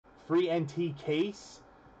free NT case?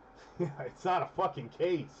 It's not a fucking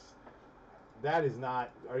case. That is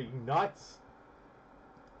not... Are you nuts?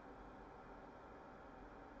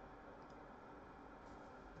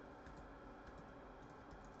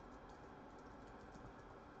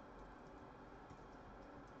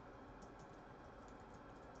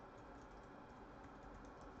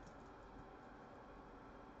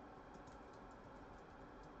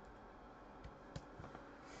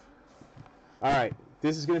 Alright,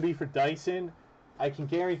 this is going to be for Dyson. I can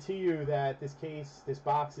guarantee you that this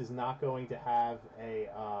box is not going to have a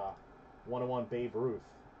 101 Babe Ruth.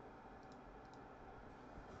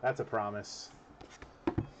 That's a promise.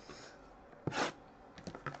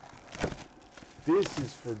 This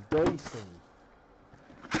is for Dyson.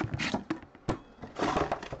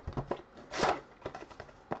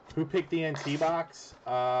 Who picked the NT box?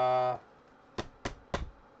 Was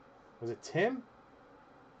it Tim?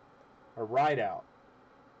 Or Rideout?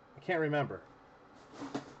 I can't remember.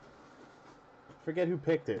 Forget who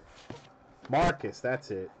picked it. Marcus,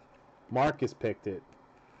 that's it. Marcus picked it.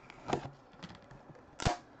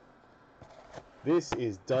 This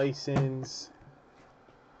is Dyson's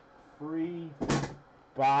free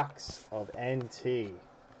box of NT.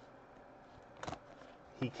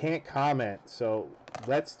 He can't comment, so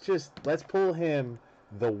let's pull him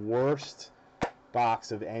the worst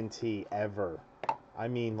box of NT ever. I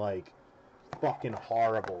mean, like, fucking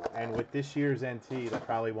horrible. And with this year's NT, that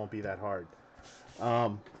probably won't be that hard.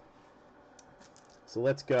 So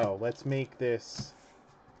let's go. Let's make this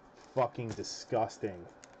fucking disgusting.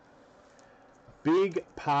 Big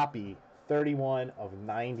Poppy, 31 of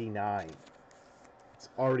 99. It's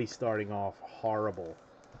already starting off horrible.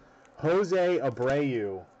 Jose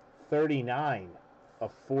Abreu, 39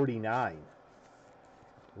 of 49.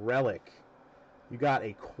 Relic. You got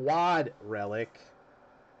a quad relic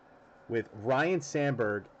with Ryan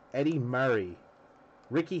Sandberg, Eddie Murray,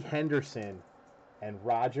 Ricky Henderson, and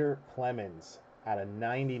Roger Clemens out of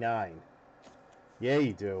 99. Yeah,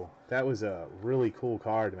 you do. That was a really cool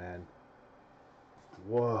card, man.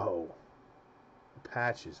 Whoa. The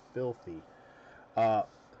patch is filthy.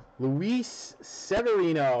 Luis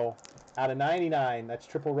Severino out of 99. That's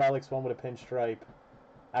triple relics, one with a pinstripe.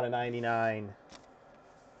 Out of 99.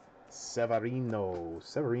 Severino's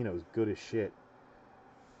good as shit.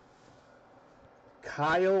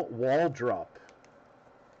 Kyle Waldrop.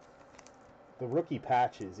 The rookie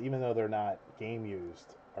patches, even though they're not game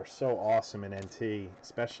used, are so awesome in NT,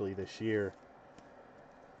 especially this year.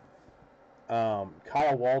 Kyle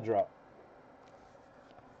Waldrop.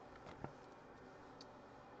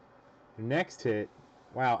 Next hit.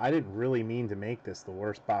 Wow, I didn't really mean to make this the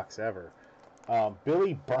worst box ever.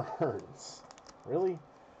 Billy Burns. Really?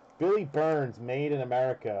 Billy Burns, made in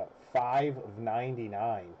America, 5 of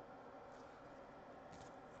 99.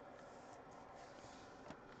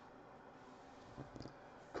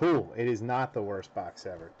 Cool. It is not the worst box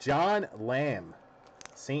ever. John Lamb.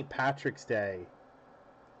 St. Patrick's Day.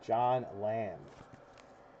 John Lamb.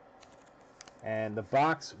 And the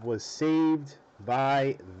box was saved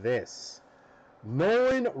by this.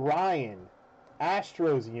 Nolan Ryan.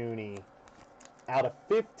 Astros uni. Out of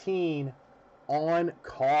 15 on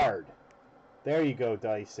card. There you go,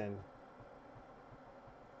 Dyson.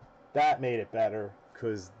 That made it better,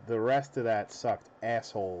 because the rest of that sucked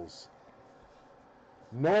assholes.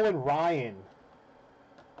 Nolan Ryan,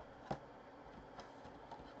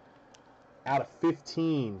 out of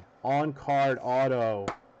 15, on-card auto,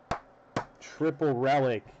 triple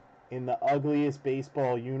relic in the ugliest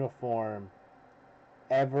baseball uniform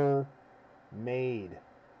ever made.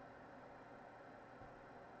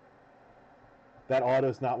 That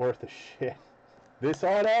auto's not worth a shit. This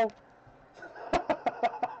auto?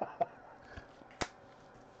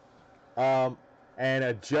 And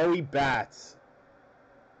a Joey Bats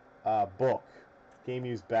book. Game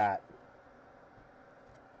used bat.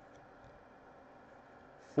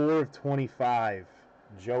 4 of 25.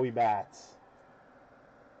 Joey Bats.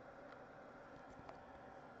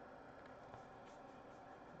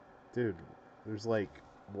 Dude, there's like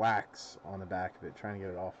wax on the back of it. Trying to get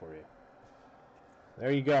it off for you.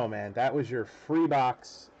 There you go, man. That was your free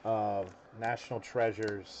box of National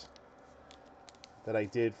Treasures that I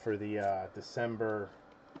did for the December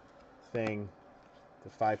thing. The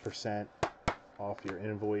 5% off your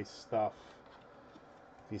invoice stuff.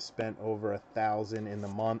 If you spent over $1,000 in the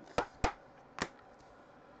month.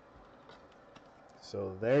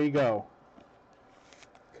 So there you go.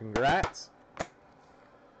 Congrats,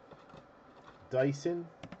 Dyson.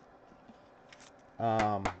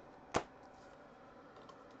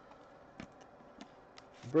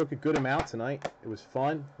 Broke a good amount tonight. It was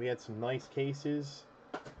fun. We had some nice cases.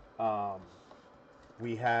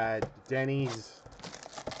 We had Denny's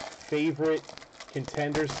favorite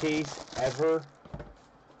contenders case ever.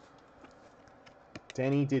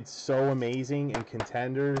 Denny did so amazing in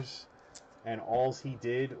contenders, and all he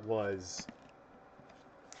did was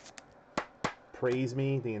praise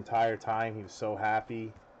me the entire time. He was so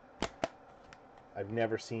happy. I've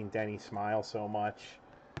never seen Denny smile so much.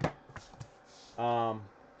 So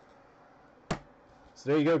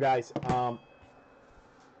there you go, guys.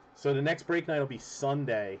 So the next break night will be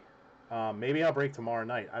Sunday. Maybe I'll break tomorrow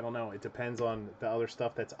night. I don't know. It depends on the other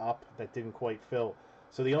stuff that's up that didn't quite fill.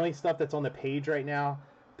 So the only stuff that's on the page right now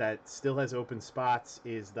that still has open spots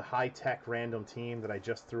is the high-tech random team that I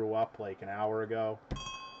just threw up like an hour ago.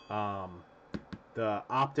 The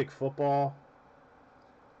optic football,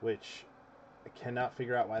 which I cannot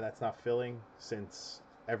figure out why that's not filling, since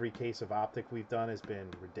every case of optic we've done has been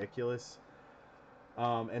ridiculous.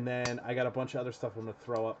 And then I got a bunch of other stuff I'm going to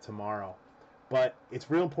throw up tomorrow. But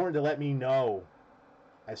it's real important to let me know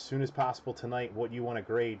as soon as possible tonight what you want to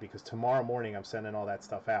grade, because tomorrow morning I'm sending all that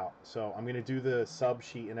stuff out. So I'm going to do the sub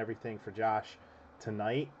sheet and everything for Josh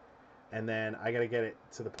tonight, and then I got to get it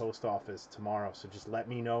to the post office tomorrow. So just let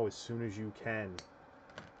me know as soon as you can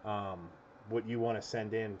what you want to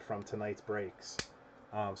send in from tonight's breaks,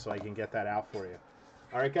 so I can get that out for you.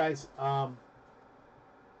 All right, guys.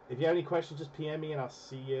 If you have any questions, just PM me, and I'll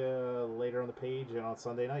see you later on the page and on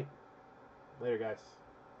Sunday night. Later, guys.